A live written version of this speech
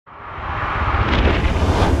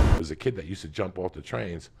was a kid that used to jump off the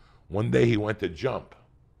trains. One day he went to jump.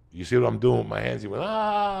 You see what I'm doing with my hands? He went,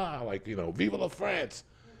 ah, like, you know, Viva la France.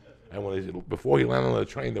 And before he landed on the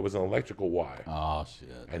train, there was an electrical wire. Oh, shit.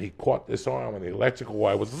 And he caught this arm, and the electrical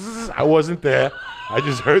wire was, I wasn't there. I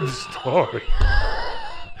just heard the story.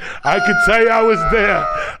 I could tell you I was there.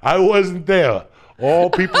 I wasn't there. All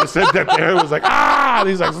people said that they heard was like, ah, and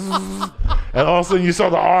he's like, and all of a sudden you saw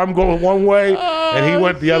the arm go one way, and he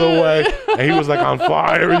went the other way, and he was like on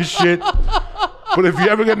fire and shit. But if you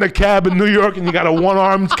ever get in a cab in New York and you got a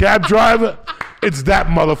one-armed cab driver, it's that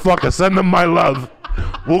motherfucker. Send him my love.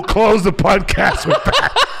 We'll close the podcast with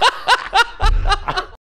that.